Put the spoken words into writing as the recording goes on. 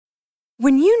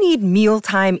When you need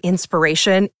mealtime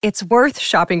inspiration, it's worth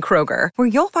shopping Kroger, where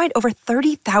you'll find over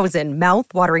 30,000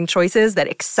 mouth-watering choices that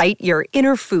excite your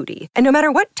inner foodie. And no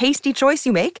matter what tasty choice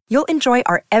you make, you'll enjoy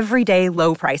our everyday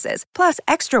low prices, plus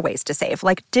extra ways to save,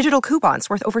 like digital coupons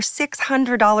worth over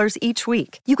 $600 each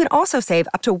week. You can also save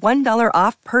up to $1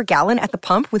 off per gallon at the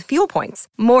pump with fuel points.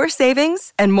 More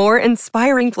savings and more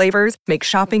inspiring flavors make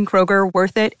shopping Kroger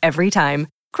worth it every time.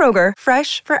 Kroger,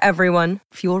 fresh for everyone.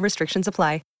 Fuel restrictions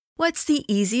apply. What's the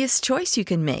easiest choice you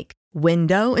can make?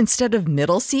 Window instead of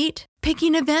middle seat?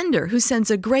 Picking a vendor who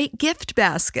sends a great gift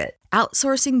basket?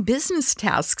 Outsourcing business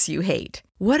tasks you hate?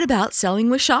 What about selling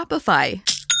with Shopify?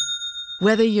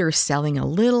 Whether you're selling a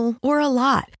little or a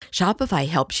lot, Shopify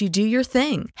helps you do your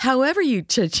thing, however you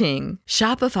cha-ching.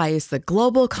 Shopify is the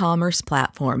global commerce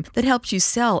platform that helps you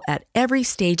sell at every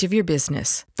stage of your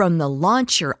business. From the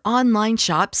launch your online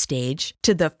shop stage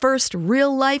to the first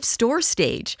real-life store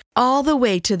stage, all the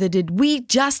way to the did we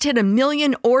just hit 1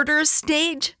 million orders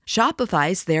stage.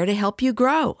 Shopify's there to help you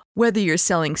grow. Whether you're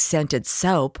selling scented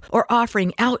soap or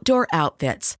offering outdoor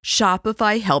outfits,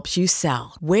 Shopify helps you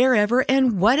sell. Wherever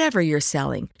and whatever you're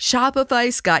selling,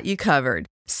 Shopify's got you covered.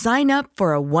 Sign up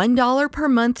for a $1 per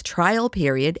month trial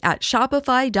period at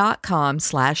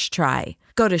shopify.com/try.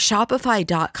 Go to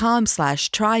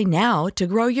shopify.com/try now to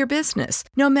grow your business,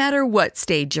 no matter what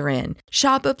stage you're in.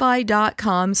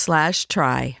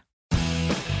 Shopify.com/try.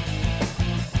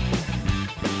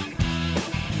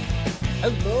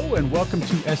 Hello and welcome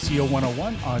to SEO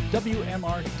 101 on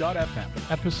WMR.FM,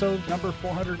 episode number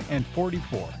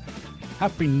 444.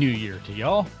 Happy New Year to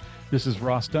y'all. This is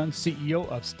Ross Dunn, CEO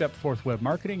of Stepforth Web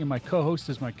Marketing, and my co-host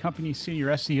is my company's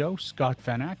senior SEO, Scott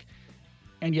Van Ack.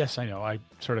 And yes, I know I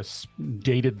sort of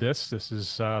dated this. This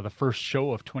is the first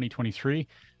show of 2023,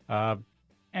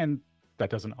 and that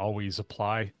doesn't always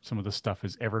apply. Some of the stuff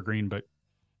is evergreen, but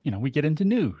you know, we get into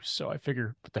news, so I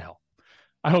figure, what the hell.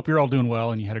 I hope you're all doing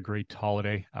well and you had a great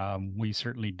holiday. We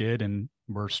certainly did, and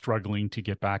we're struggling to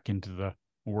get back into the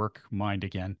work mind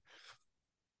again.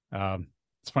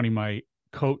 It's funny, my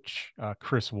coach,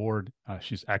 Chris Ward,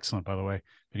 she's excellent, by the way.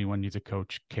 If anyone needs a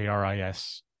coach,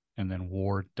 KRIS, and then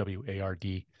Ward,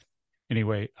 WARD.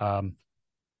 Anyway,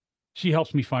 she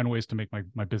helps me find ways to make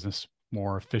my business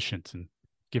more efficient and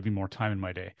give me more time in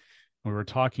my day. We were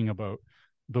talking about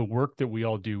the work that we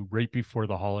all do right before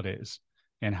the holidays,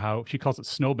 and how she calls it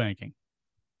snowbanking.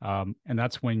 And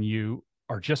that's when you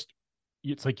are just,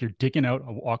 it's like you're digging out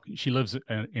a walk. She lives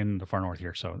in the far north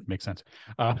here, so it makes sense.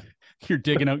 You're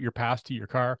digging out your path to your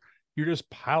car. You're just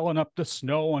piling up the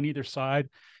snow on either side.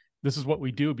 This is what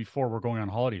we do before we're going on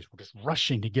holidays. We're just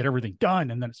rushing to get everything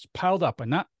done, and then it's piled up.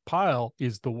 And that pile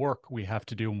is the work we have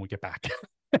to do when we get back.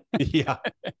 Yeah.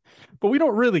 But we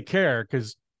don't really care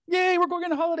because, yay, we're going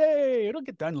on a holiday. It'll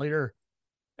get done later.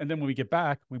 And then when we get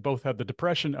back, we both have the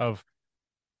depression of,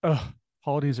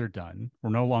 holidays are done.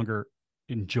 We're no longer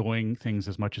enjoying things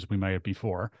as much as we might have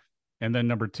before. And then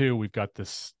number two, we've got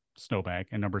this snowbank.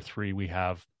 And number three, we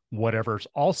have whatever's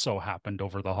also happened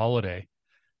over the holiday.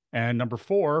 And number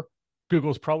four,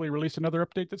 Google's probably released another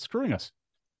update that's screwing us.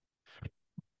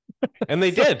 And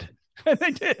they did. And they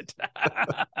did.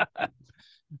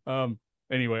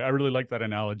 Anyway, I really like that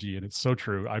analogy, and it's so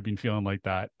true. I've been feeling like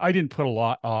that. I didn't put a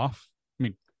lot off. I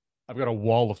mean, I've got a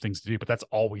wall of things to do, but that's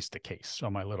always the case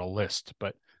on my little list.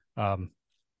 But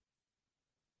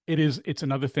it's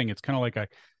another thing. It's kind of like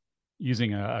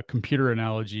using a computer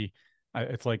analogy.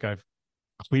 It's like I've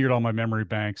cleared all my memory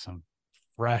banks. I'm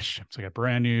fresh. It's like a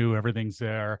brand new, everything's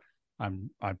there. I'm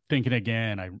thinking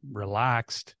again. I'm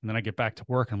relaxed. And then I get back to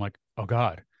work and I'm like, oh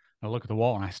God. I look at the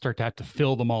wall and I start to have to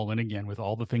fill them all in again with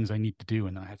all the things I need to do.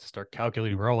 And then I have to start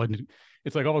calculating where all I need.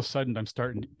 It's like all of a sudden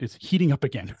it's heating up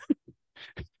again.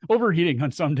 Overheating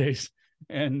on some days.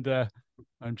 And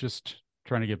I'm just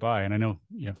trying to get by. And I know,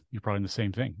 you're probably in the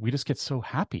same thing. We just get so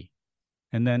happy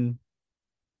and then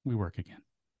we work again.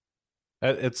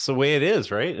 It's the way it is,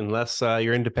 right? Unless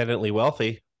you're independently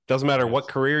wealthy. Doesn't matter what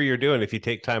career you're doing. If you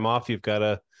take time off, you've got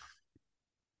to,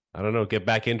 I don't know, get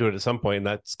back into it at some point. And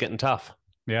that's getting tough.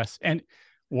 Yes. And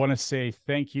want to say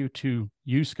thank you to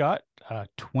you, Scott.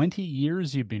 20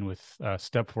 years you've been with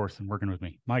Stepforth and working with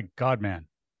me. My God, man,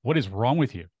 what is wrong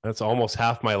with you? That's almost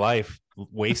half my life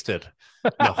wasted.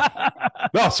 No,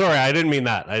 sorry. I didn't mean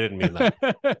that.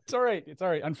 It's all right. It's all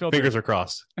right. Unfiltered. Fingers are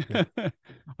crossed. Yeah.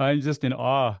 I'm just in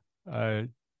awe. I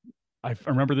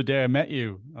remember the day I met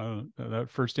you, that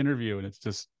first interview, and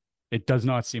it does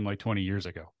not seem like 20 years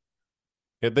ago.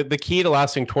 The key to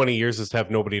lasting 20 years is to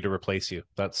have nobody to replace you.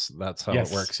 That's how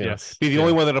it works. Be the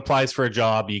only one that applies for a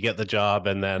job, you get the job,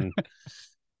 and then,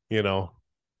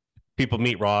 people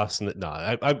meet Ross. And no,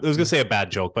 I was going to say a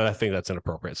bad joke, but I think that's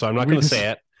inappropriate. So I'm not going to say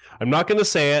it. I'm not going to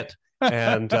say it.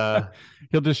 And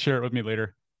he'll just share it with me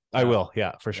later. I will.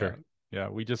 Yeah, for sure. Yeah.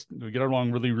 We get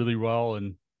along really, really well.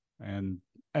 And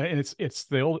it's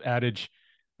the old adage.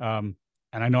 And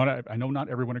I know not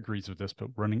everyone agrees with this, but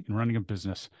running a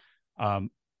business,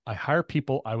 I hire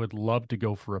people I would love to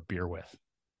go for a beer with.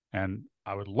 And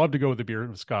I would love to go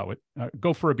with Scott.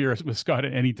 Go for a beer with Scott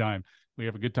at any time. We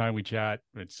have a good time. We chat.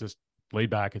 It's just laid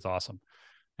back. It's awesome.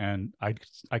 And I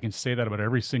can say that about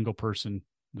every single person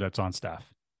that's on staff.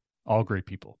 All great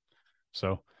people.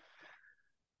 So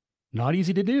not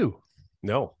easy to do.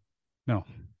 No.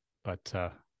 But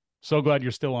so glad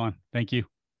you're still on. Thank you.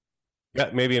 Yeah,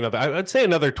 maybe I'd say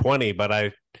another 20, but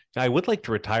I would like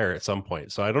to retire at some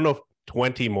point. So I don't know if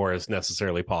 20 more is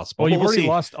necessarily possible. Well, you've already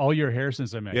lost all your hair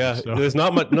since I met you. So. There's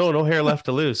not much, no hair left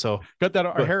to lose. So got that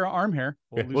arm hair.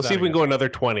 We'll see if we can go another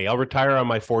 20. I'll retire on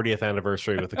my 40th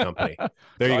anniversary with the company.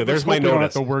 There you go. There's my notice. You don't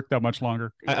have to work that much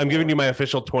longer. I'm giving you my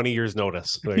official 20 years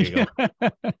notice. There you go.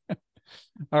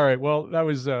 All right. Well, that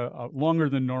was a longer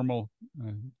than normal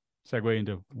segue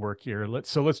into work here.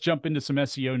 Let's jump into some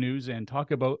SEO news and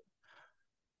talk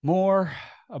more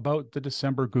about the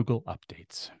December Google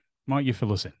updates. Why don't you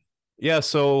fill us in? Yeah,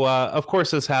 so of course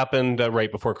this happened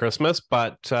right before Christmas,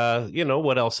 but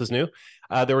what else is new?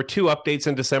 There were 2 updates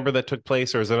in December that took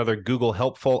place. There was another Google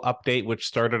Helpful update, which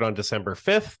started on December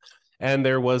 5th, and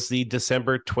there was the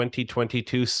December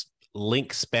 2022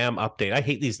 link spam update. I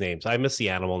hate these names. I miss the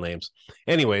animal names.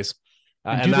 Anyways,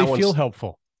 and do they feel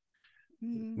helpful?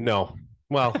 No.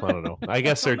 Well, I don't know. I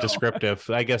guess they're descriptive.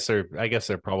 I guess they're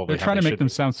probably they're trying to make them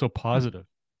sound so positive.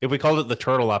 If we called it the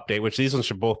turtle update, which these ones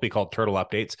should both be called turtle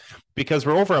updates, because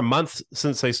we're over a month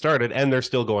since they started and they're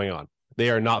still going on.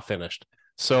 They are not finished.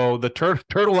 So the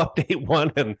turtle update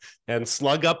 1 and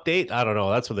slug update, I don't know.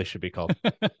 That's what they should be called.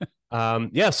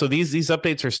 So these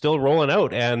updates are still rolling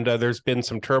out, and there's been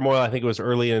some turmoil. I think it was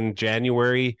early in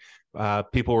January.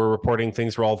 People were reporting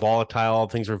things were all volatile.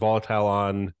 Things were volatile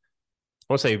on,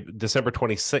 I want to say December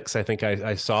 26th. I think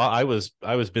I saw. I was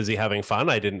busy having fun.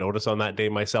 I didn't notice on that day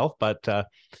myself, but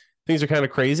things are kind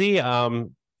of crazy.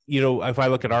 If I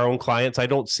look at our own clients, I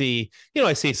don't see,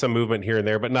 I see some movement here and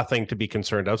there, but nothing to be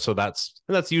concerned of. So that's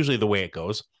usually the way it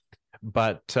goes.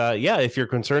 But if you're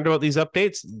concerned about these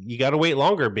updates, you got to wait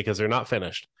longer because they're not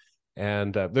finished.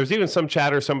 And there's even some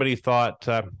chatter. Somebody thought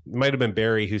it might have been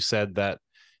Barry who said that.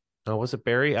 Oh, was it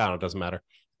Barry? I don't know. It doesn't matter.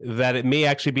 That it may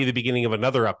actually be the beginning of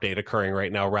another update occurring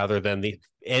right now rather than the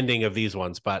ending of these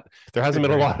ones. But there hasn't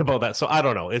been a lot about that. So I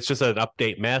don't know. It's just an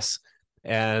update mess.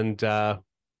 And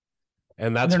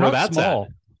that's where that's small.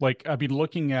 At. Like I've been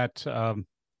looking at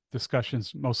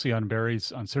discussions mostly on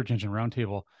Barry's on Search Engine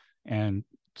Roundtable and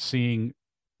seeing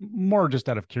more just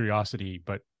out of curiosity,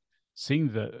 but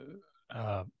seeing the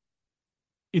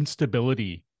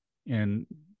instability in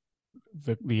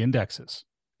the indexes.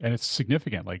 And it's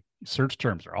significant. Like search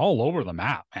terms are all over the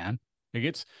map, man.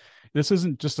 This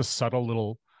isn't just a subtle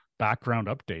little background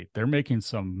update. They're making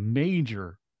some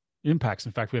major impacts.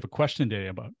 In fact, we have a question today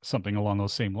about something along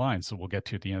those same lines. So we'll get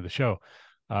to at the end of the show.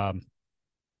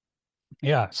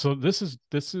 So this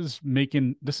is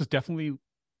definitely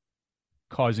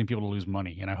causing people to lose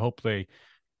money. And I hope they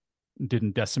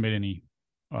didn't decimate any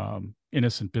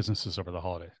innocent businesses over the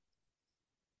holidays.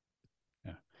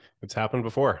 Yeah. It's happened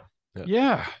before.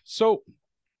 Yeah. So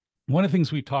one of the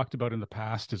things we've talked about in the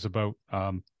past is about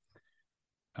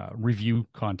review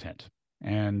content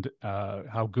and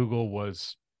how Google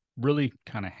was really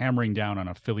kind of hammering down on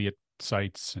affiliate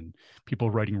sites and people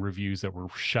writing reviews that were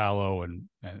shallow and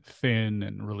thin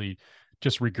and really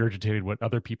just regurgitated what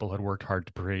other people had worked hard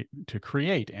to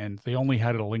create. And they only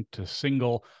had a link to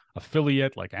single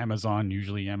affiliate like Amazon,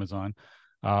 usually Amazon.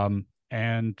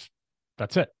 And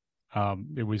that's it.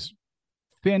 It was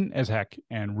thin as heck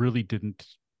and really didn't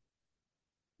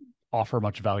offer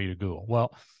much value to Google.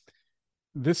 Well,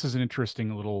 this is an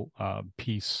interesting little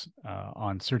piece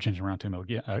on Search Engine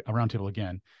Roundtable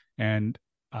again. And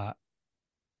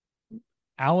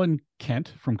Alan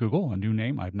Kent from Google, a new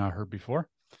name I've not heard before,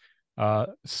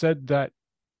 said that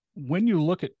when you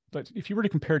look at, if you were to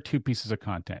compare 2 pieces of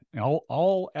content,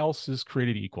 all else is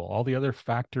created equal. All the other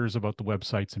factors about the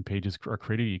websites and pages are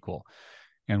created equal.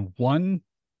 And one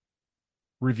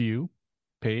review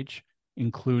page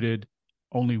included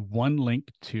only one link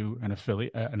to an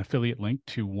affiliate link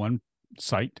to one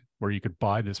site where you could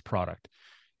buy this product.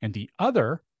 And the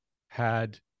other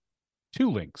had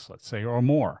 2 links, let's say, or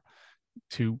more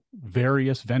to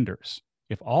various vendors.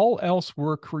 If all else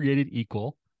were created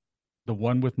equal, the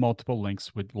one with multiple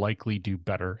links would likely do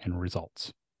better in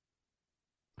results.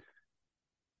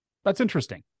 That's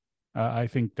interesting. I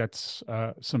think that's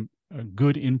some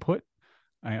good input.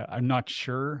 I'm not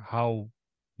sure how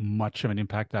much of an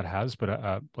impact that has, but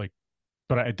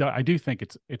I do think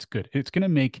it's good. It's going to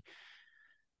make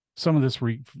some of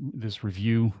these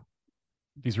review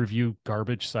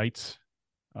garbage sites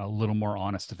a little more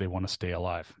honest if they want to stay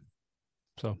alive.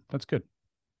 So that's good.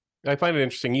 I find it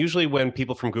interesting. Usually when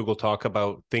people from Google talk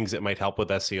about things that might help with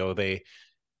SEO,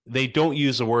 they don't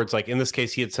use the words like, in this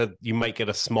case, he had said you might get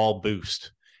a small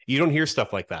boost. You don't hear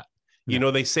stuff like that. Yeah. You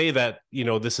know, they say that, you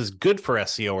know, this is good for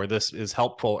SEO or this is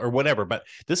helpful or whatever, but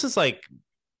this is like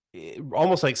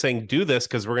almost like saying do this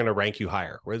because we're going to rank you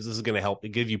higher, whereas this is going to help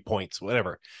give you points,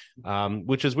 whatever,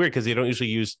 which is weird because they don't usually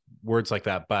use words like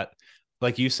that. But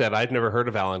like you said, I've never heard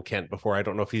of Alan Kent before. I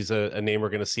don't know if he's a name we're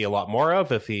going to see a lot more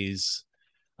of. If he's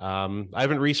I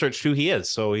haven't researched who he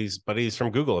is, so he's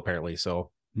from Google apparently,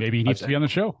 so maybe he needs to be on the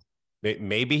show.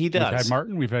 Maybe he does. We've had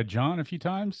Martin, we've had John a few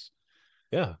times.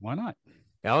 Yeah, why not?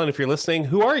 Alan, if you're listening,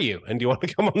 who are you and do you want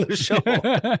to come on the show?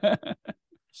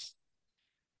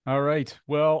 All right.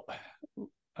 Well,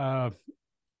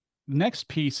 next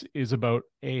piece is about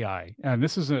AI. And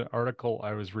this is an article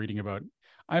I was reading about.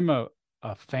 I'm a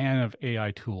fan of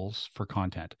AI tools for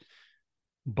content,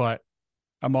 but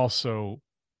I'm also,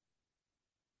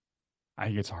 I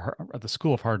think it's hard, at the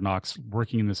School of Hard Knocks,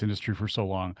 working in this industry for so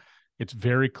long, it's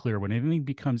very clear when anything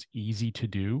becomes easy to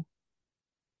do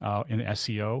in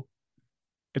SEO,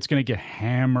 it's going to get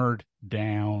hammered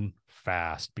down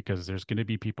fast because there's going to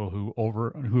be people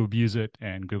who abuse it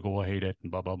and Google will hate it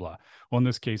and blah, blah, blah. Well, in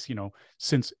this case, you know,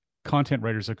 since content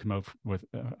writers have come out with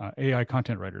AI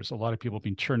content writers, a lot of people have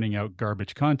been churning out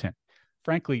garbage content.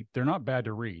 Frankly, they're not bad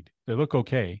to read. They look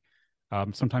okay,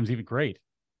 sometimes even great.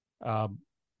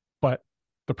 But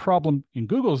the problem in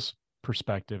Google's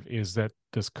perspective is that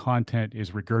this content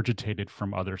is regurgitated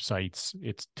from other sites.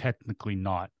 It's technically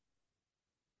not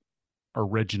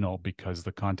original because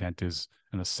the content is,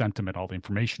 and the sentiment, all the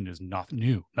information is nothing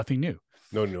new.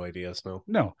 No new ideas,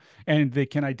 no. And they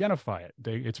can identify it.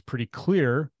 It's pretty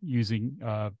clear using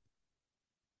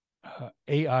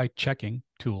AI checking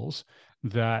tools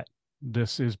that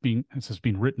this has been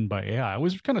written by AI. I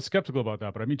was kind of skeptical about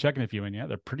that, but I've been checking a few, and yeah,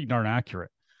 they're pretty darn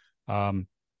accurate.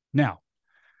 Now,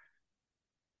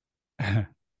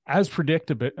 as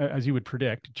you would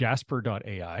predict,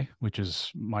 Jasper.ai, which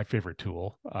is my favorite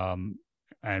tool,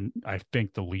 and I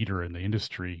think the leader in the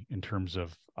industry in terms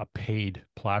of a paid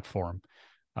platform,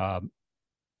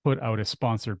 put out a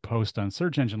sponsored post on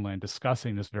Search Engine Land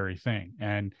discussing this very thing.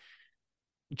 And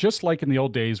just like in the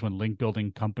old days when link building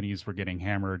companies were getting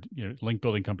hammered, you know, link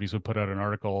building companies would put out an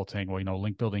article saying, well, you know,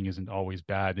 link building isn't always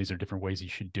bad. These are different ways you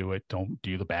should do it. Don't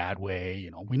do the bad way. You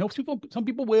know, we know some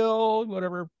people will,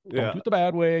 whatever. Don't do it the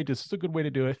bad way. This is a good way to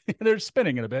do it. They're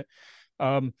spinning it a bit.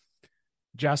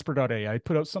 Jasper.ai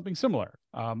put out something similar.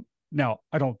 Now,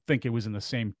 I don't think it was in the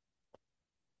same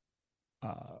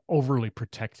overly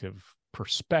protective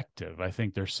perspective. I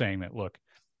think they're saying that, look,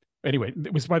 anyway,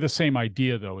 it was by the same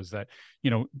idea, though, is that,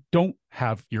 you know, don't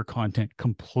have your content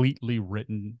completely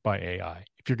written by AI.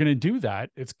 If you're going to do that,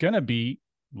 it's going to be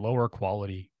lower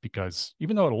quality because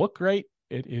even though it'll look great,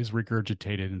 it is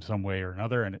regurgitated in some way or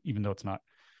another. And even though it's not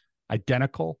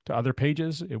identical to other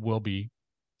pages, it will be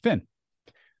thin.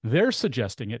 They're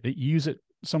suggesting it that you use it,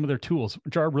 some of their tools,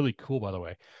 which are really cool, by the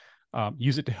way,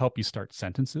 use it to help you start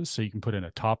sentences. So you can put in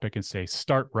a topic and say,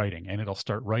 start writing, and it'll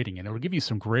start writing, and it'll give you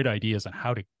some great ideas on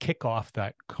how to kick off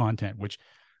that content, which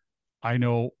I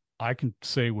know I can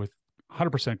say with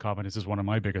 100% confidence is one of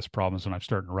my biggest problems when I'm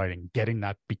starting writing. Getting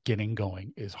that beginning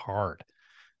going is hard.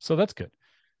 So that's good.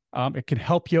 It can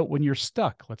help you out when you're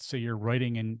stuck. Let's say you're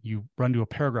writing and you run to a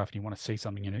paragraph and you want to say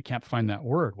something and you can't find that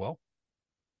word. Well,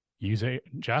 use a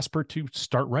Jasper to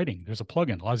start writing. There's a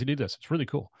plugin that allows you to do this. It's really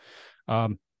cool.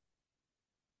 No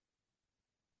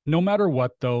matter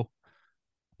what, though,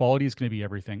 quality is going to be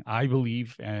everything. I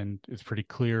believe, and it's pretty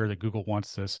clear that Google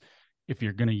wants this. If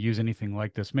you're going to use anything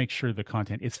like this, make sure the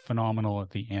content is phenomenal at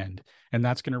the end. And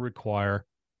that's going to require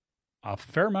a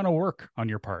fair amount of work on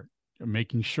your part,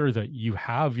 making sure that you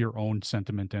have your own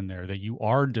sentiment in there, that you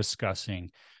are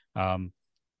discussing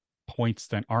points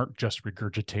that aren't just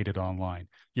regurgitated online.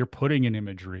 You're putting in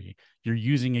imagery. You're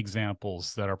using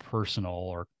examples that are personal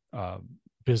or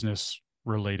business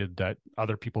related that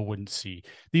other people wouldn't see.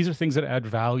 These are things that add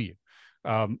value.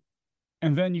 And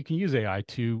then you can use AI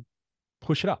to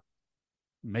push it up,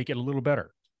 make it a little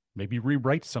better, maybe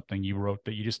rewrite something you wrote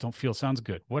that you just don't feel sounds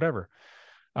good, whatever.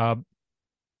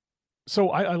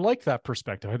 So I like that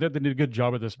perspective. I think they did a good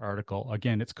job of this article.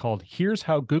 Again, it's called Here's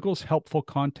How Google's Helpful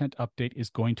Content Update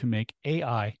is Going to Make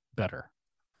AI Better.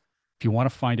 If you want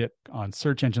to find it on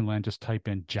Search Engine Land, just type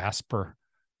in Jasper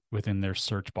within their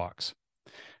search box.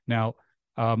 Now,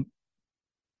 I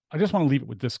just want to leave it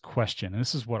with this question, and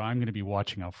this is what I'm going to be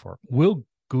watching out for. Will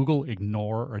Google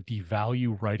ignore or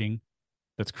devalue writing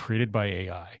that's created by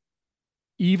AI,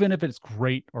 even if it's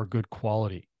great or good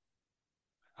quality?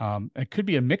 It could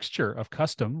be a mixture of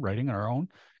custom writing, our own,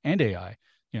 and AI,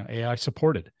 AI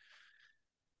supported.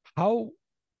 How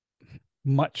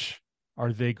much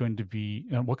are they going to be,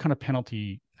 what kind of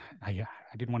penalty, I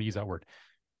didn't want to use that word,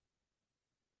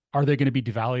 are they going to be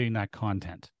devaluing that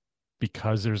content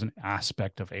because there's an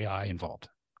aspect of AI involved?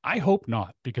 I hope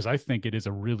not, because I think it is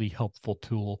a really helpful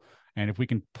tool. And if we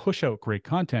can push out great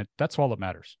content, that's all that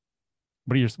matters.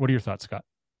 What are your thoughts, Scott?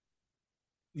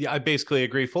 Yeah, I basically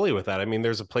agree fully with that. I mean,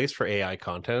 there's a place for AI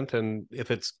content, and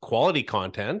if it's quality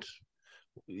content,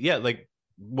 yeah, like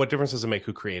what difference does it make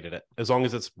who created it? As long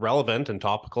as it's relevant and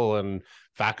topical and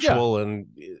factual, and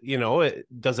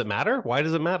does it matter? Why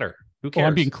does it matter? Who cares? Well,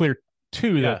 I'm being clear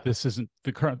too that this isn't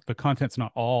the content's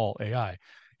not all AI.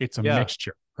 It's a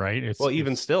mixture, right?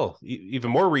 Even still, even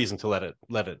more reason to let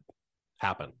it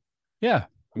happen. Yeah,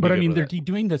 but I mean, they're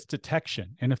doing this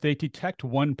detection, and if they detect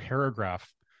one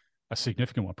paragraph, a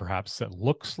significant one perhaps, that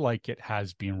looks like it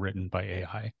has been written by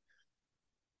AI,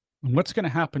 what's going to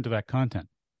happen to that content,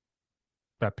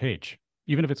 that page,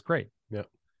 even if it's great? Yeah,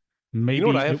 maybe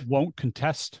it won't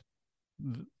contest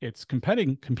its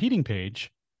competing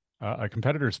page, a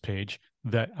competitor's page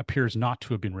that appears not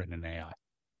to have been written in AI.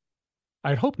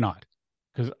 I'd hope not,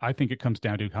 because I think it comes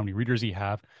down to how many readers you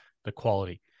have, the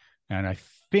quality, and I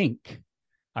think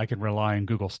I can rely on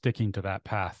Google sticking to that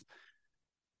path.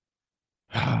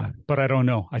 But I don't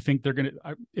know. I think they're going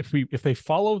to, if they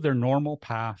follow their normal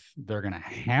path, they're going to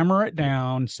hammer it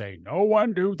down, say, no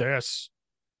one do this.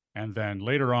 And then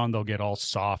later on, they'll get all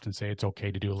soft and say it's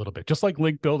okay to do a little bit, just like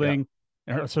link building.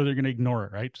 Yeah. So they're going to ignore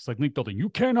it, right? Just like link building. You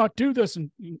cannot do this.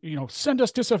 And, send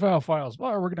us disavow files.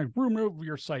 Well, we're going to remove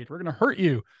your site. We're going to hurt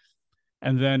you.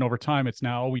 And then over time, it's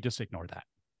now, we just ignore that.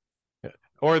 Yeah.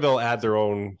 Or they'll add their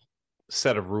own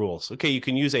set of rules. Okay, you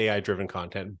can use AI-driven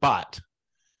content, but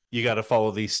you got to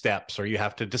follow these steps, or you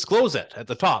have to disclose it at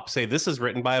the top. Say this is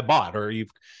written by a bot, or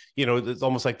it's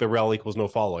almost like the rel equals no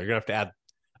follow. You're gonna have to add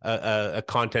a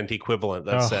content equivalent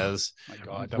that says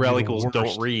rel equals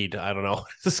don't read. I don't know.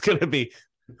 This is gonna be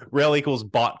rel equals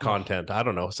bot content. I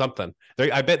don't know, something.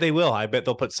 I bet they will. I bet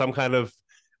they'll put some kind of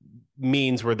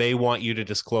means where they want you to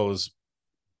disclose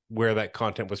where that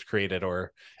content was created,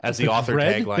 or as the author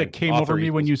tagline that came over me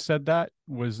when you said that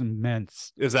was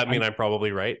immense. Does that mean I'm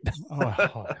probably right?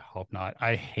 I hope not.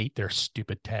 I hate their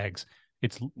stupid tags.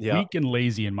 It's weak and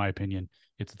lazy, in my opinion.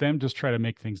 It's them just try to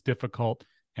make things difficult,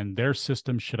 and their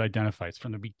system should identify it.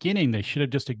 From the beginning, they should have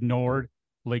just ignored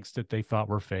links that they thought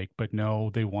were fake, but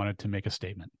no, they wanted to make a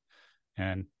statement.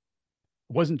 And it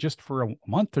wasn't just for a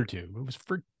month or two. It was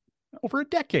for over a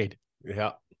decade.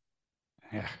 Yeah.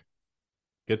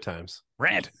 Good times.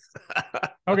 Rant.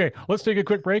 Okay, let's take a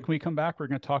quick break. When we come back, we're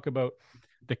going to talk about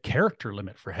the character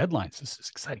limit for headlines. This is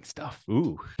exciting stuff.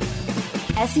 Ooh.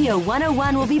 SEO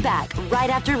 101 will be back right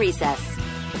after recess.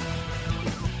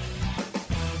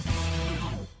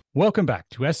 Welcome back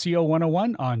to SEO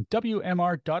 101 on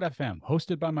WMR.FM,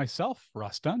 hosted by myself,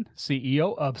 Ross Dunn,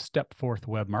 CEO of Stepforth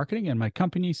Web Marketing, and my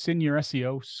company, Senior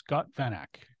SEO, Scott Van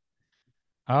Ack.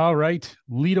 All right,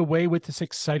 lead away with this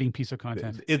exciting piece of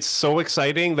content. It's so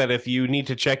exciting that if you need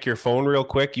to check your phone real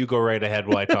quick, you go right ahead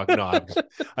while I talk. No,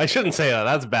 I shouldn't say that.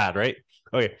 That's bad, right?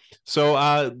 Okay,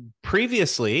 so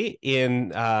previously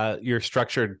in your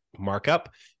structured markup,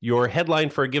 your headline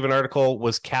for a given article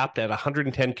was capped at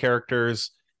 110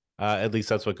 characters. At least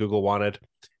that's what Google wanted.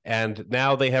 And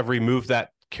now they have removed that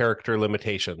character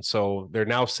limitation. So they're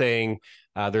now saying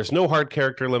there's no hard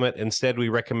character limit. Instead, we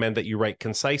recommend that you write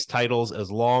concise titles,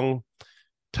 as long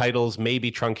titles may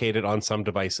be truncated on some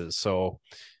devices. So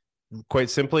quite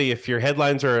simply, if your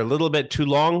headlines are a little bit too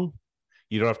long,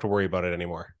 you don't have to worry about it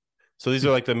anymore. So these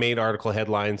are like the main article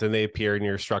headlines, and they appear in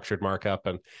your structured markup.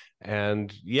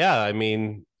 And yeah, I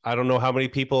mean, I don't know how many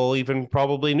people even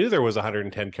probably knew there was a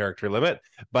 110 character limit,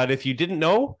 but if you didn't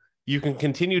know, you can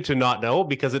continue to not know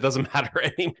because it doesn't matter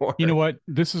anymore. You know what?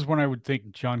 This is when I would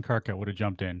think John Carcutt would have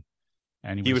jumped in,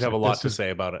 and he would have a lot to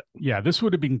say about it. Yeah, this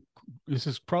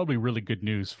is probably really good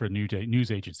news for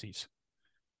news agencies,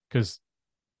 because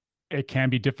it can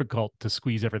be difficult to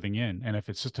squeeze everything in. And if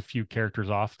it's just a few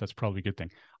characters off, that's probably a good thing.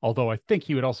 Although I think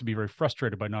he would also be very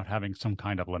frustrated by not having some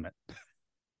kind of limit.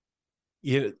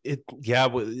 I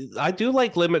do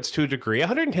like limits to a degree.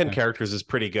 110 characters is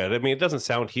pretty good. I mean, it doesn't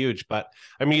sound huge, but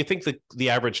I mean, you think the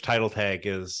average title tag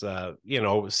is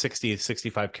 60,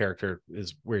 65 character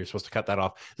is where you're supposed to cut that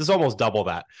off. This is almost double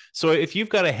that. So if you've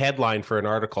got a headline for an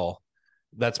article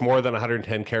that's more than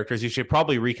 110 characters, you should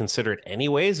probably reconsider it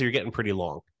anyways. You're getting pretty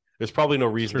long. There's probably no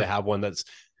reason to have one that's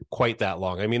quite that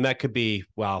long. I mean, that could be,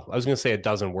 well, I was going to say a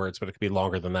dozen words, but it could be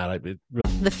longer than that.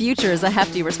 The future is a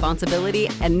hefty responsibility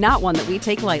and not one that we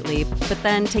take lightly. But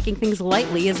then taking things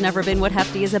lightly has never been what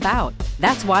Hefty is about.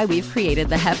 That's why we've created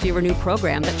the Hefty Renew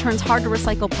program that turns hard to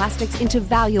recycle plastics into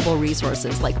valuable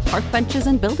resources like park benches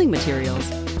and building materials.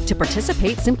 To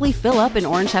participate, simply fill up an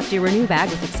orange Hefty Renew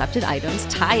bag with accepted items,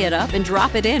 tie it up, and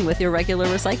drop it in with your regular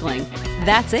recycling.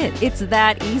 That's it. It's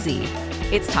that easy.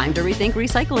 It's time to rethink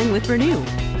recycling with Renew.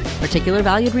 Particular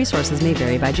valued resources may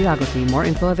vary by geography. More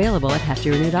info available at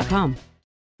heftyrenew.com.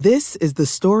 This is the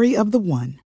story of the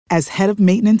one. As head of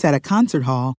maintenance at a concert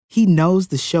hall, he knows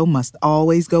the show must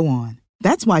always go on.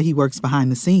 That's why he works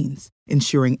behind the scenes,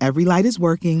 ensuring every light is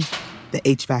working, the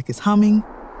HVAC is humming,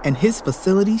 and his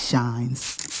facility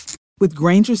shines. With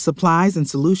Grainger's supplies and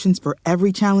solutions for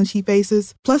every challenge he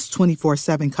faces, plus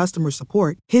 24/7 customer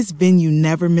support, his venue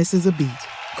never misses a beat.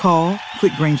 Call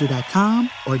quickgrainger.com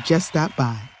or just stop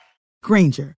by.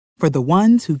 Grainger, for the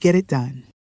ones who get it done.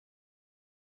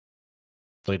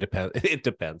 It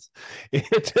depends.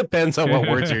 It depends on what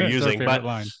words you're using, but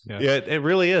yeah, it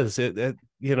really is. It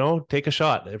take a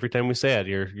shot every time we say it.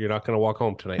 You're not going to walk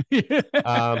home tonight.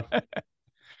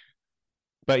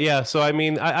 But yeah, so I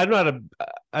mean, I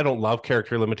don't love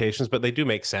character limitations, but they do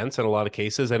make sense in a lot of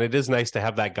cases, and it is nice to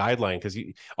have that guideline because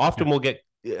often we'll get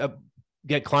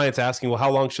clients asking, well,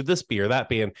 how long should this be or that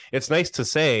be? And it's nice to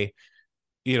say,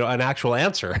 an actual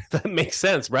answer that makes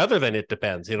sense rather than it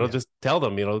depends. Just tell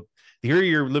them, here are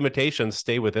your limitations,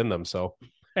 stay within them. So,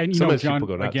 and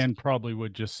John again probably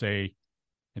would just say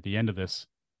at the end of this,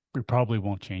 we probably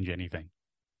won't change anything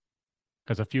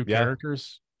because a few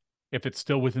characters, if it's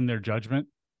still within their judgment,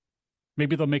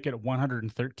 maybe they'll make it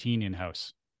 113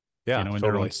 in-house. Yeah, in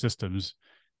their own systems,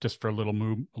 just for a little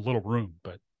room.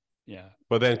 But yeah.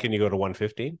 Well, then can you go to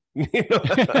 115?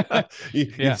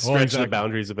 You stretch the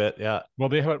boundaries a bit. Yeah. Well,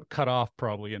 they have it cut off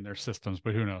probably in their systems,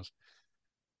 but who knows?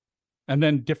 And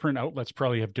then different outlets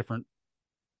probably have different.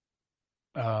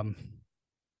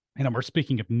 We're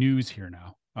speaking of news here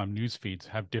now. News feeds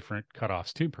have different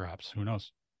cutoffs too, perhaps. Who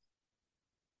knows?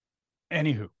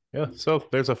 Anywho. Yeah. So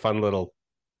there's a fun little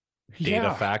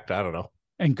data fact. I don't know.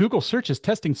 And Google search is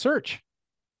testing search.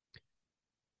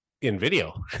 In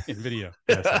video.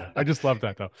 Yes, I just love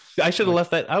that though. I should have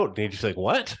left that out. And you're just like,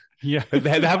 what? Yeah.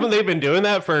 Haven't they been doing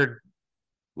that for,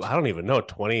 I don't even know,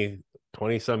 20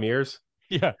 some years?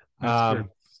 Yeah.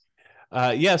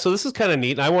 So this is kind of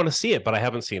neat. And I want to see it, but I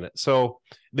haven't seen it. So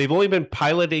they've only been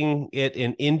piloting it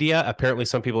in India. Apparently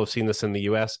some people have seen this in the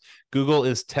US. Google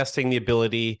is testing the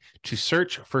ability to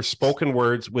search for spoken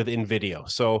words within video.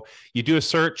 So you do a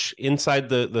search inside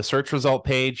the search result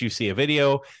page, you see a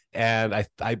video. And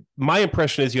my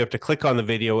impression is you have to click on the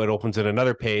video. It opens in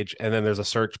another page. And then there's a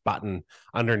search button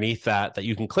underneath that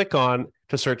you can click on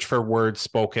to search for words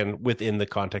spoken within the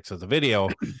context of the video.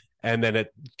 And then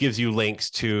it gives you links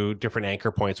to different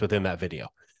anchor points within that video.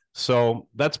 So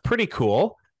that's pretty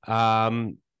cool.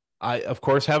 I, of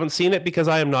course, haven't seen it because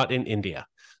I am not in India.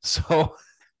 So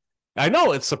I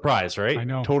know it's a surprise, right? I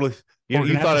know. Totally.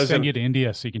 You thought I was send you to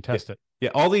India so you can test it. Yeah.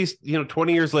 All these,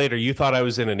 20 years later, you thought I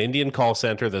was in an Indian call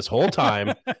center this whole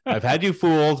time. I've had you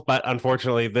fooled, but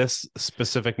unfortunately, this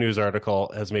specific news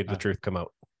article has made the truth come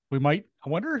out. I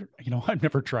wonder, I've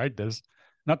never tried this.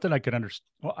 Not that I could understand.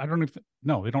 Well, I don't even.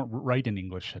 No, they don't write in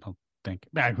English. I don't think.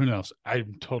 Who knows?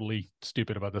 I'm totally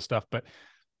stupid about this stuff. But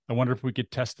I wonder if we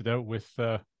could test it out with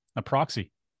a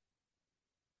proxy.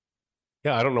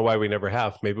 Yeah, I don't know why we never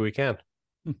have. Maybe we can.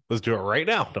 Let's do it right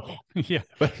now. No. Yeah,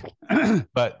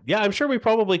 but yeah, I'm sure we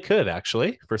probably could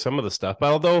actually for some of the stuff.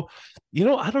 But although,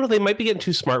 I don't know, they might be getting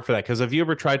too smart for that. Because have you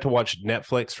ever tried to watch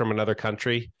Netflix from another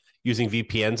country using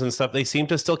VPNs and stuff? They seem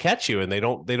to still catch you, and they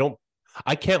don't.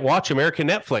 I can't watch American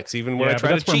Netflix even when I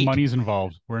try to cheat. That's where money's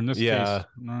involved. Where in this case, I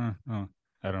don't know.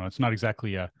 It's not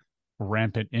exactly a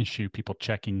rampant issue. People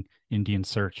checking Indian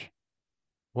search.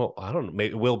 Well, I don't know.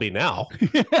 Maybe it will be now.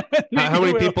 How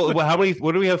many people? What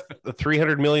do we have?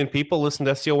 300 million people listen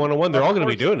to SEO 101. They're all going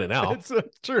to be doing it now. It's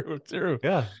true.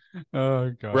 Yeah.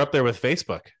 Oh God. We're up there with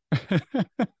Facebook.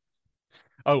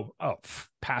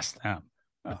 Past them.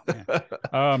 Oh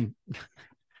man.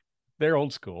 They're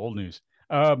old school, old news.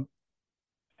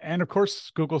 And of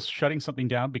course, Google's shutting something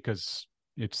down because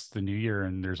it's the new year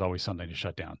and there's always something to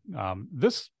shut down.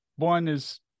 This one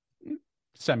is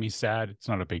semi-sad. It's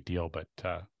not a big deal, but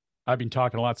I've been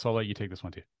talking a lot, so I'll let you take this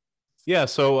one too. Yeah,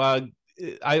 so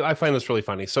I find this really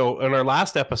funny. So in our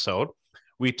last episode,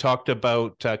 we talked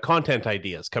about content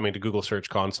ideas coming to Google Search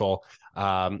Console.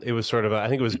 It was sort of, I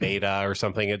think it was beta or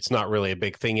something. It's not really a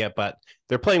big thing yet, but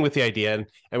they're playing with the idea.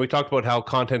 And we talked about how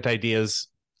content ideas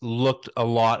looked a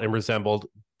lot and resembled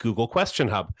Google Question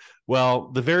Hub. Well,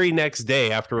 the very next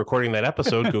day after recording that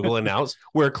episode, Google announced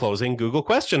we're closing Google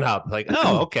Question Hub. Like,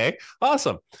 oh, okay,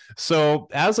 awesome. So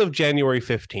as of January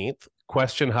 15th,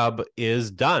 Question Hub is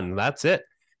done. That's it.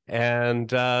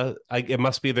 And it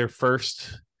must be their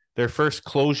first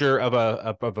closure of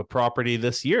a property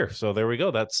this year. So there we go.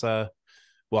 That's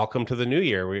welcome to the new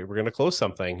year. We're going to close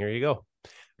something. Here you go.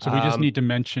 So we just need to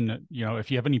mention, if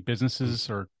you have any businesses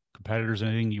or competitors,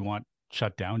 anything you want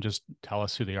shut down, just tell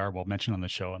us who they are. We'll mention on the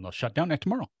show and they'll shut down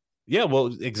tomorrow. Yeah,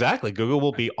 well, exactly. Google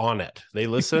will be on it. They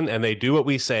listen and they do what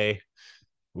we say.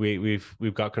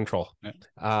 We've got control.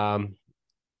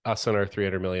 Us and our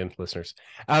 300 million listeners.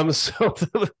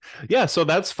 So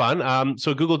that's fun.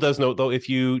 So Google does note, though, if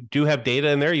you do have data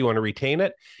in there, you want to retain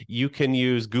it, you can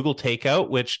use Google Takeout,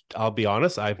 which I'll be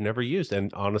honest, I've never used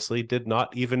and honestly did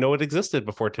not even know it existed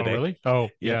before today. Oh, really? Oh,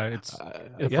 yeah. It's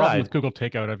the problem with Google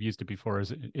Takeout, I've used it before,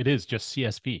 is it is just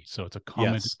CSV. So it's a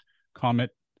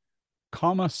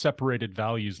comma separated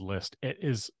values list. It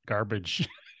is garbage.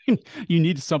 You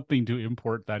need something to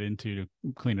import that into to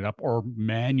clean it up or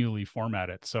manually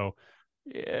format it. So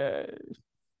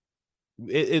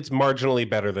it's marginally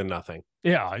better than nothing.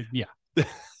 Yeah.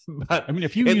 But I mean,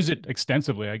 if you use it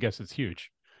extensively, I guess it's huge.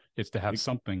 It's to have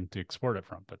something to export it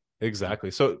from. But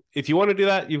exactly. So if you want to do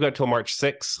that, you've got till March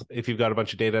 6th if you've got a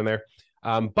bunch of data in there.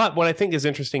 But what I think is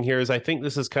interesting here is I think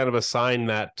this is kind of a sign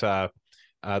that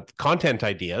content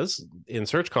ideas in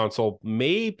Search Console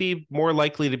may be more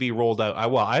likely to be rolled out.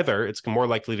 Well, either it's more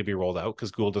likely to be rolled out because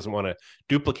Google doesn't want to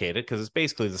duplicate it because it's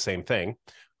basically the same thing,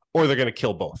 or they're going to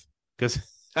kill both because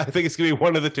I think it's going to be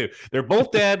one of the two. They're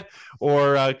both dead,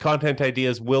 or content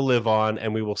ideas will live on,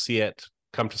 and we will see it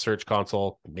come to Search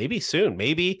Console maybe soon,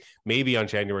 maybe on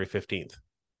January 15th,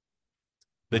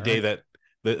 the day that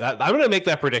I'm going to make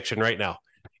that prediction right now.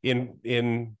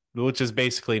 In which is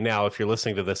basically now, if you're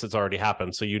listening to this, it's already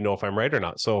happened. So you know if I'm right or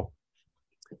not. So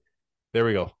there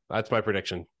we go. That's my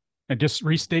prediction. And just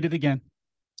restate it again.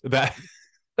 That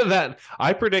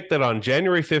I predict that on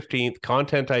January 15th,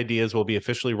 content ideas will be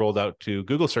officially rolled out to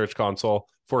Google Search Console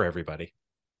for everybody.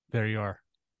 There you are.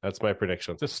 That's my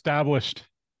prediction. It's established.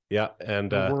 Yeah.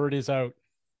 And the word is out.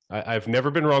 I've never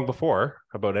been wrong before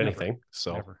about anything.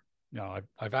 So never. No,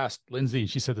 I've asked Lindsay and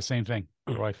she said the same thing.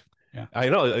 Your wife. Yeah, I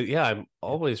know. Yeah, I'm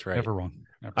always right. Never wrong.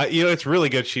 Never. It's really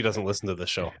good she doesn't listen to this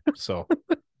show. So,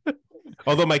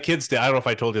 although my kids did, I don't know if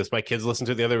I told you this. My kids listened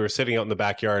to it the other. We were sitting out in the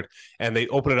backyard, and they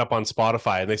opened it up on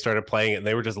Spotify, and they started playing it, and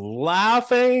they were just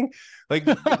laughing, like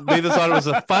they just thought it was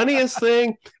the funniest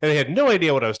thing, and they had no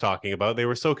idea what I was talking about. They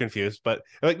were so confused. But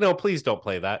like, no, please don't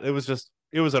play that. It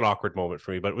was an awkward moment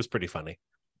for me, but it was pretty funny.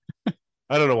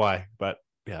 I don't know why, but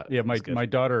yeah. My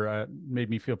daughter made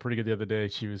me feel pretty good the other day.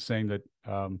 She was saying that.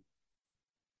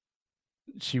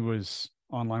 She was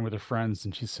online with her friends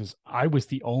and she says, I was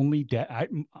the only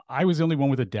I was the only one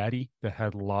with a daddy that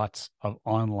had lots of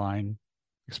online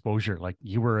exposure. Like,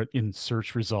 you were in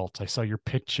search results. I saw your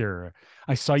picture.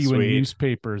 I saw you in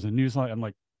newspapers and newsline. I'm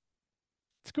like,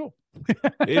 it's cool.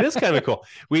 It is kind of cool.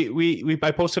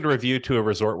 I posted a review to a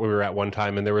resort we were at one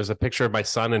time, and there was a picture of my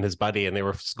son and his buddy, and they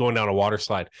were going down a water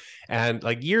slide. And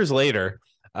like years later,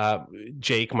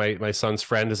 Jake, my son's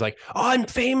friend, is like, oh, I'm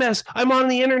famous, I'm on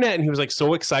the internet, and he was like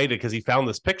so excited because he found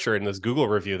this picture in this Google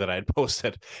review that I had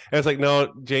posted. And it's like,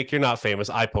 no, Jake, you're not famous.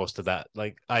 I posted that.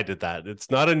 Like, I did that. It's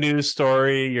not a news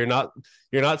story. You're not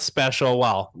special.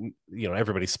 Well,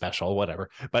 everybody's special, whatever.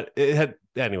 But it had,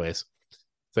 anyways.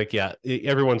 It's like, yeah,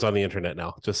 everyone's on the internet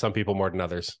now. Just some people more than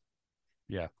others.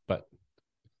 Yeah, but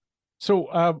so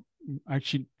I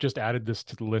actually just added this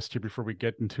to the list here before we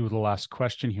get into the last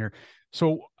question here.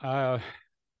 So had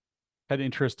an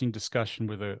interesting discussion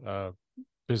with a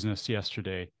business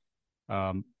yesterday.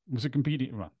 It was a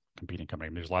competing company.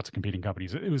 There's lots of competing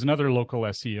companies. It was another local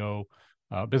SEO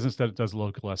business that does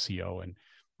local SEO. And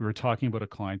we were talking about a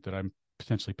client that I'm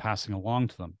potentially passing along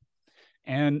to them.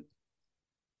 And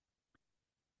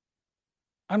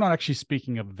I'm not actually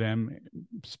speaking of them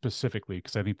specifically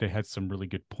because I think they had some really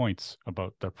good points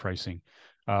about their pricing.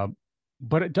 But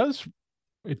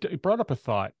it brought up a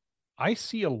thought. I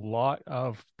see a lot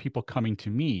of people coming to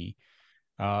me,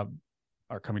 are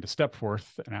coming to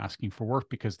Stepforth and asking for work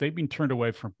because they've been turned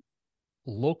away from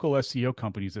local SEO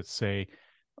companies that say,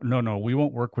 no, we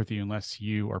won't work with you unless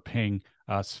you are paying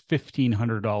us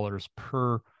 $1,500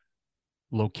 per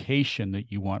location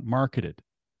that you want marketed.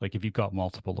 Like if you've got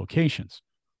multiple locations.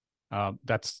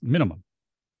 That's minimum.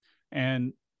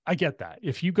 And I get that.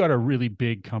 If you've got a really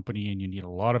big company and you need a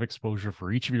lot of exposure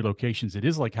for each of your locations, it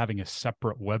is like having a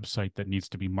separate website that needs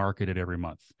to be marketed every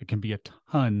month. It can be a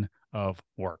ton of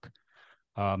work.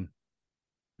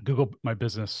 Google My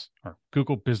Business or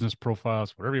Google Business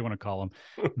Profiles, whatever you want to call them,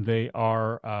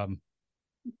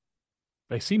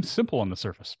 they seem simple on the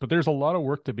surface, but there's a lot of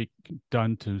work to be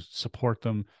done to support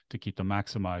them, to keep them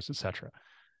maximized, etc.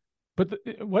 But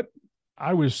what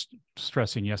I was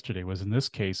stressing yesterday was, in this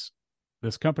case,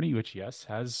 this company, which yes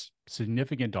has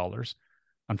significant dollars,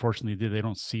 unfortunately they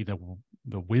don't see the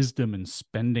wisdom in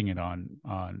spending it on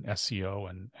SEO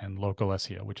and local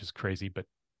SEO, which is crazy, but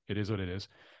it is what it is.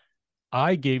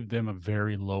 I gave them a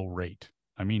very low rate.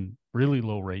 I mean, really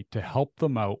low rate to help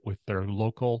them out with their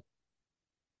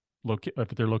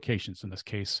their locations. In this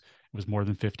case, it was more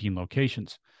than 15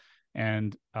 locations.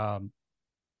 And I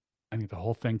think the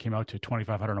whole thing came out to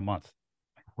 $2,500 a month,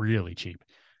 really cheap.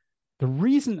 The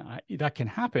reason that can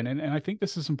happen, and I think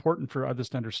this is important for others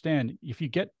to understand, if you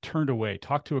get turned away,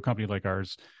 talk to a company like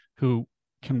ours who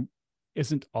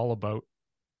isn't all about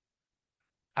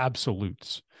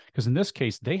absolutes. Because in this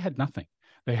case, they had nothing.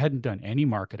 They hadn't done any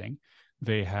marketing.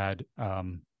 They had,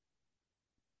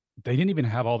 they didn't even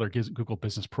have all their Google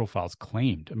business profiles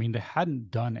claimed. I mean, they hadn't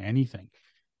done anything.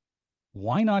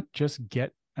 Why not just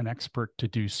get an expert to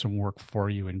do some work for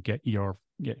you and get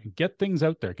things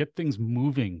out there, get things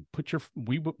moving,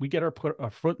 we get our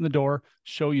foot in the door,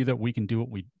 show you that we can do what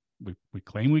we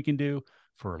claim we can do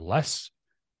for less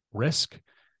risk,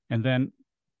 and then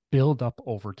build up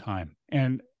over time.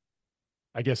 And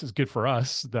I guess it's good for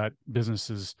us that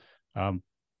businesses come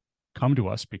to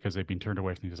us because they've been turned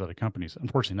away from these other companies.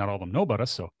 Unfortunately, not all of them know about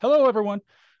us. So hello, everyone.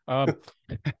 Hello,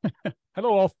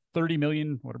 all 30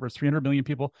 million, whatever, 300 million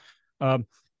people. I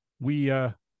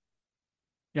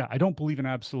don't believe in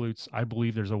absolutes. I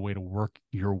believe there's a way to work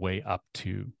your way up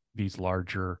to these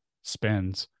larger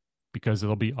spends, because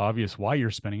it'll be obvious why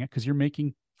you're spending it, because you're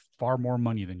making far more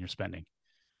money than you're spending.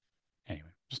 Anyway,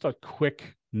 just a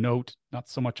quick note, not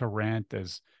so much a rant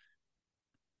as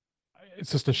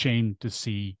it's just a shame to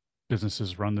see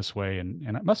businesses run this way.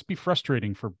 And it must be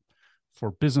frustrating for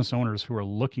business owners who are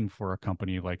looking for a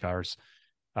company like ours,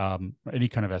 any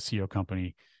kind of SEO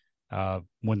company,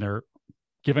 when they're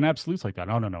given absolutes like that.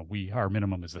 No, our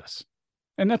minimum is this.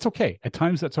 And that's okay. At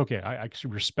times that's okay. I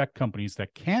actually respect companies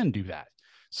that can do that.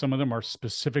 Some of them are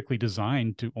specifically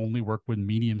designed to only work with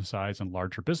medium-sized and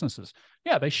larger businesses.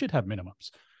 Yeah, they should have minimums.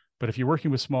 But if you're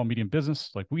working with small, medium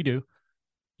business like we do,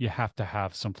 you have to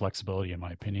have some flexibility, in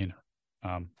my opinion,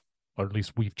 or at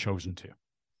least we've chosen to.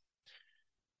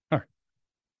 All right,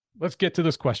 let's get to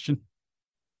this question.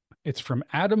 It's from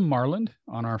Adam Marland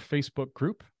on our Facebook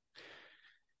group.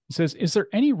 It says, is there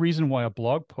any reason why a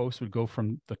blog post would go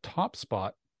from the top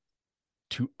spot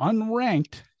to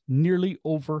unranked nearly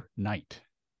overnight?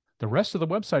 The rest of the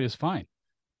website is fine.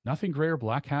 Nothing gray or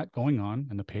black hat going on,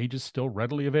 and the page is still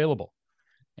readily available.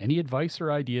 Any advice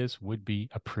or ideas would be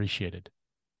appreciated.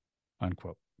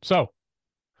 Unquote. So,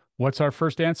 what's our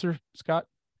first answer, Scott?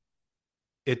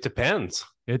 It depends.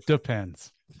 It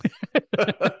depends.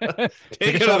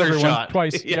 Take another shot.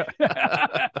 Twice. Yeah.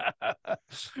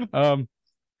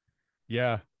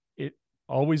 Yeah, it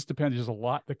always depends. There's a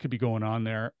lot that could be going on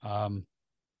there.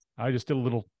 I just did a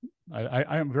little,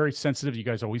 I am very sensitive to you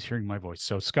guys always hearing my voice.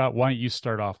 So Scott, why don't you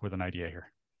start off with an idea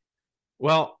here?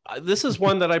 Well, this is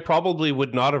one that I probably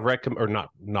would not have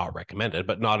not recommended,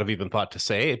 but not have even thought to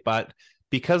say. But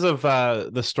because of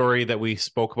the story that we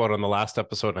spoke about on the last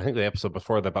episode, I think the episode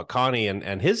before that, about Connie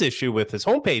and his issue with his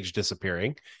homepage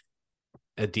disappearing,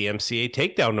 a DMCA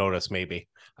takedown notice, maybe.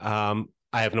 I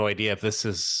have no idea if this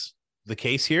is the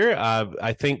case here.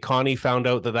 I think Connie found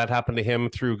out that happened to him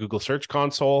through Google Search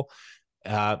Console.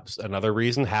 Another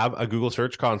reason, have a Google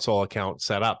Search Console account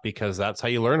set up, because that's how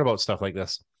you learn about stuff like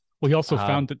this. Well, he also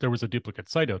found that there was a duplicate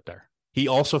site out there. He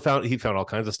found all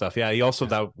kinds of stuff. Yeah.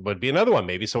 That would be another one.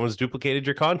 Maybe someone's duplicated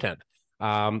your content.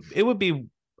 It would be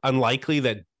unlikely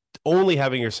that only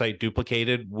having your site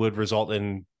duplicated would result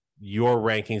in your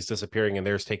rankings disappearing and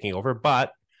theirs taking over.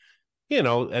 But,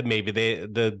 maybe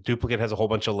the duplicate has a whole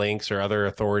bunch of links or other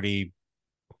authority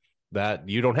that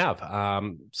you don't have.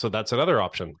 So that's another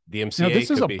option. The MCA. Now, this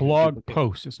is a blog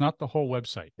post. It's not the whole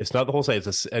website. It's not the whole site.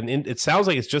 It sounds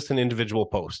like it's just an individual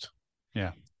post.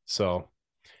 Yeah. So,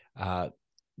 I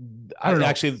would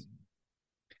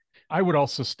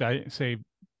also say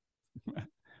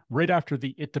right after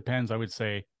the "it depends," I would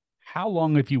say, how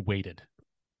long have you waited?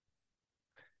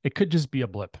 It could just be a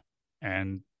blip,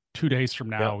 and 2 days from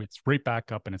now, it's right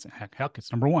back up, and it's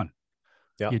it's number one.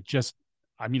 Yeah.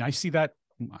 I see that.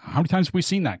 How many times have we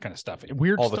seen that kind of stuff?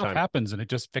 Weird stuff happens, and it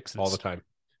just fixes all the time.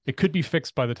 it could be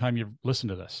fixed by the time you listen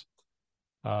to this.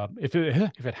 If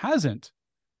it hasn't,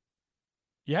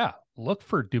 yeah, look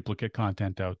for duplicate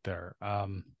content out there.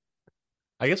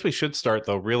 I guess we should start,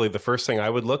 though. Really, the first thing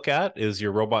I would look at is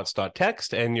your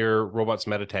robots.txt and your robots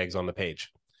meta tags on the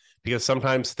page, because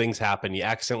sometimes things happen. You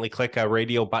accidentally click a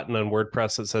radio button on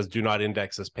WordPress that says "Do not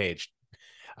index this page,"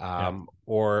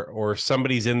 or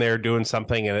somebody's in there doing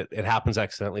something and it happens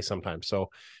accidentally sometimes. So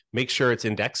make sure it's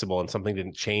indexable and something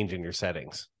didn't change in your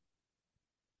settings.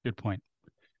 Good point.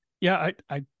 Yeah,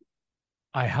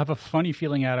 I have a funny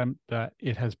feeling, Adam, that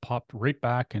it has popped right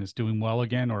back and it's doing well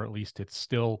again, or at least it's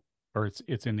still. Or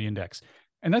it's in the index.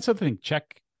 And that's the thing.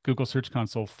 Check Google Search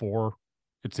Console for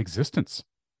its existence.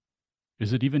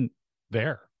 Is it even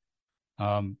there?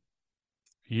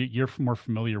 You're more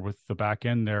familiar with the back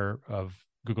end there of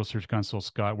Google Search Console,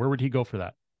 Scott. Where would he go for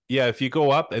that? Yeah, if you go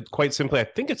up, quite simply, I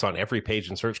think it's on every page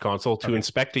in Search Console to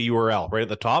inspect a URL. Right at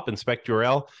the top, inspect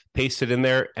URL, paste it in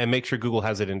there, and make sure Google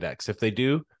has it indexed. If they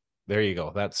do, there you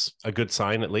go. That's a good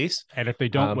sign, at least. And if they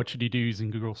don't, what should you do using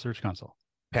Google Search Console?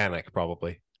 Panic,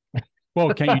 probably.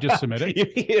 Well, can't you just submit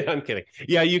it? Yeah, I'm kidding.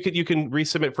 Yeah, you can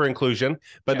resubmit for inclusion,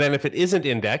 but then if it isn't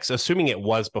indexed, assuming it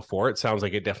was before, it sounds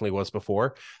like it definitely was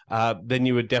before, then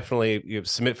you would definitely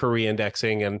submit for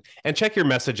reindexing and check your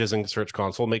messages in Search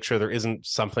Console. Make sure there isn't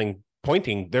something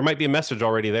pointing. There might be a message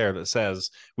already there that says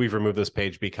we've removed this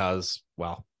page because,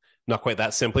 well, not quite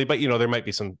that simply, but there might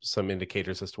be some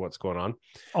indicators as to what's going on.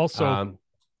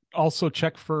 Also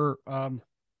check for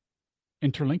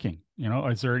interlinking.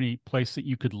 Is there any place that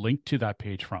you could link to that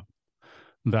page from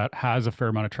that has a fair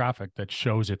amount of traffic that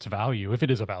shows its value, if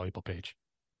it is a valuable page?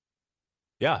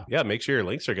 Yeah. Make sure your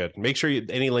links are good. Make sure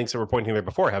any links that were pointing there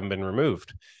before haven't been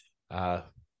removed. I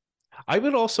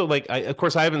would also of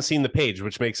course, I haven't seen the page,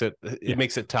 which makes it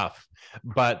makes it tough.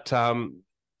 But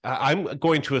I'm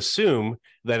going to assume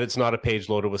that it's not a page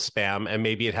loaded with spam, and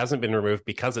maybe it hasn't been removed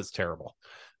because it's terrible.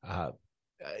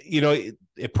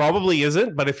 It probably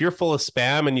isn't, but if you're full of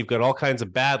spam and you've got all kinds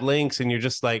of bad links and you're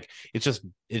just like,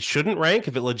 it shouldn't rank,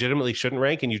 if it legitimately shouldn't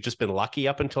rank and you've just been lucky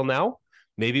up until now,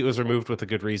 maybe it was removed with a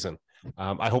good reason.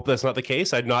 I hope that's not the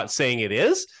case. I'm not saying it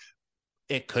is.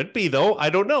 It could be, though. I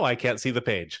don't know. I can't see the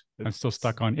page. I'm still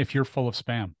stuck on if you're full of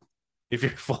spam. If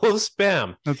you're full of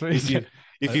spam. That's what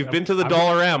if you've been to the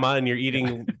Dollarama and you're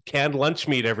eating canned lunch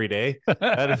meat every day,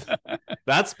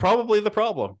 that's probably the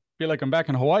problem. Feel like I'm back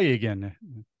in Hawaii again.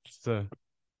 It's a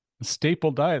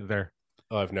staple diet there.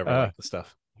 Oh, I've never liked the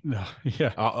stuff. No,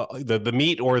 yeah. The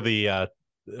meat or the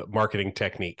marketing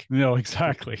technique. No,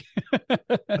 exactly.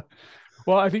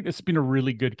 Well, I think this has been a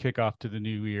really good kickoff to the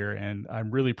new year, and I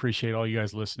really appreciate all you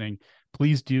guys listening.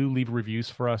 Please do leave reviews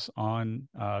for us on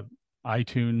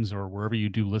iTunes or wherever you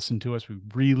do listen to us. We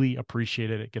really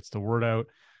appreciate it. It gets the word out,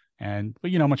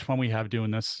 but how much fun we have doing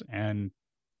this, and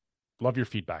love your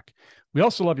feedback. We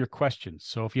also love your questions.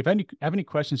 So if you have any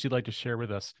questions you'd like to share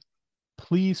with us,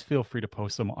 please feel free to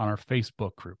post them on our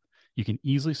Facebook group. You can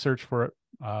easily search for it,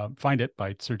 find it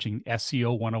by searching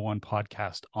SEO 101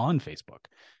 podcast on Facebook.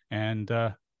 And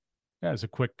it's a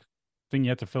quick thing you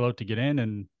have to fill out to get in,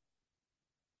 and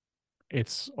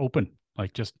it's open.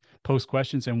 Just post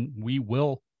questions and we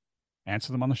will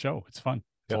answer them on the show. It's fun.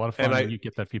 It's a lot of fun when you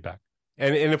get that feedback.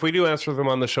 And if we do answer them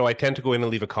on the show, I tend to go in and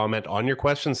leave a comment on your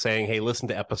question saying, hey, listen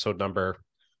to episode number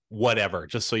whatever,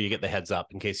 just so you get the heads up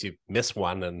in case you miss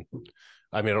one. And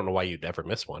I don't know why you'd ever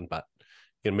miss one, but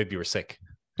maybe you were sick.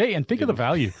 Hey, and think of the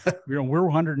value. We're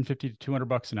 $150 to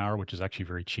 $200 an hour, which is actually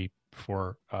very cheap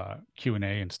for Q&A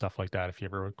and stuff like that if you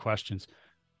ever have questions.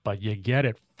 But you get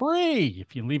it free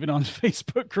if you leave it on the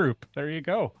Facebook group. There you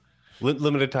go.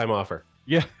 Limited time offer.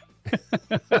 Yeah.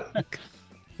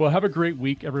 Well, have a great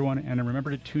week, everyone. And remember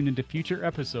to tune into future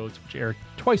episodes, which air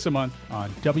twice a month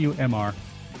on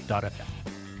WMR.FM.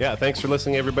 Yeah, thanks for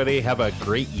listening, everybody. Have a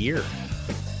great year.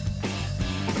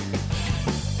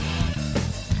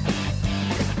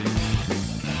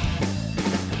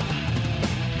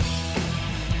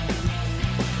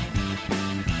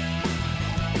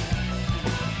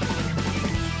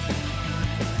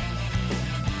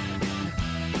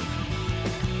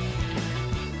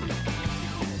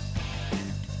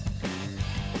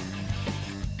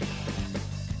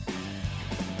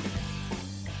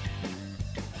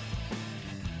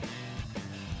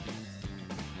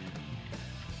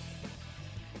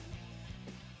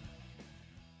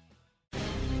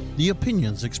 The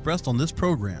opinions expressed on this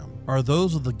program are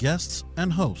those of the guests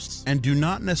and hosts and do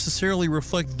not necessarily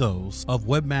reflect those of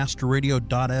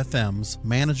WebmasterRadio.fm's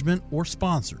management or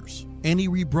sponsors. Any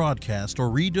rebroadcast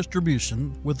or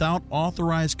redistribution without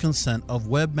authorized consent of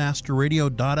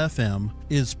WebmasterRadio.fm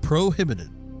is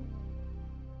prohibited.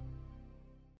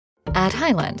 At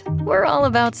Highland, we're all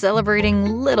about celebrating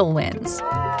little wins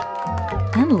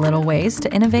and little ways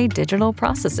to innovate digital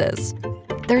processes.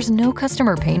 There's no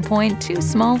customer pain point too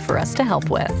small for us to help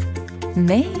with.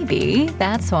 Maybe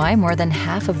that's why more than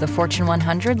half of the Fortune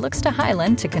 100 looks to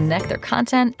Highland to connect their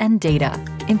content and data,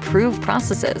 improve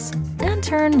processes, and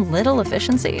turn little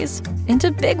efficiencies into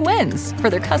big wins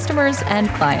for their customers and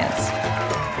clients.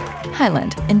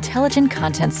 Highland, intelligent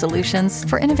content solutions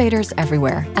for innovators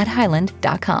everywhere at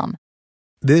highland.com.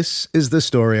 This is the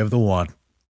story of the one.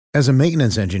 As a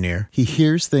maintenance engineer, he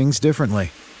hears things differently.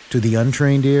 To the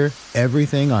untrained ear,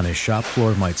 everything on his shop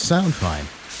floor might sound fine,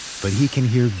 but he can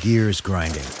hear gears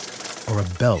grinding or a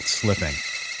belt slipping.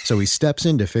 So he steps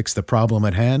in to fix the problem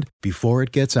at hand before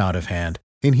it gets out of hand.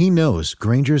 And he knows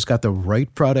Grainger's got the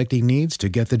right product he needs to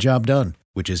get the job done,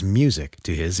 which is music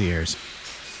to his ears.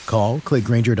 Call, click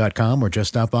Grainger.com, or just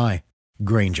stop by.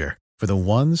 Grainger, for the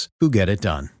ones who get it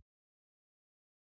done.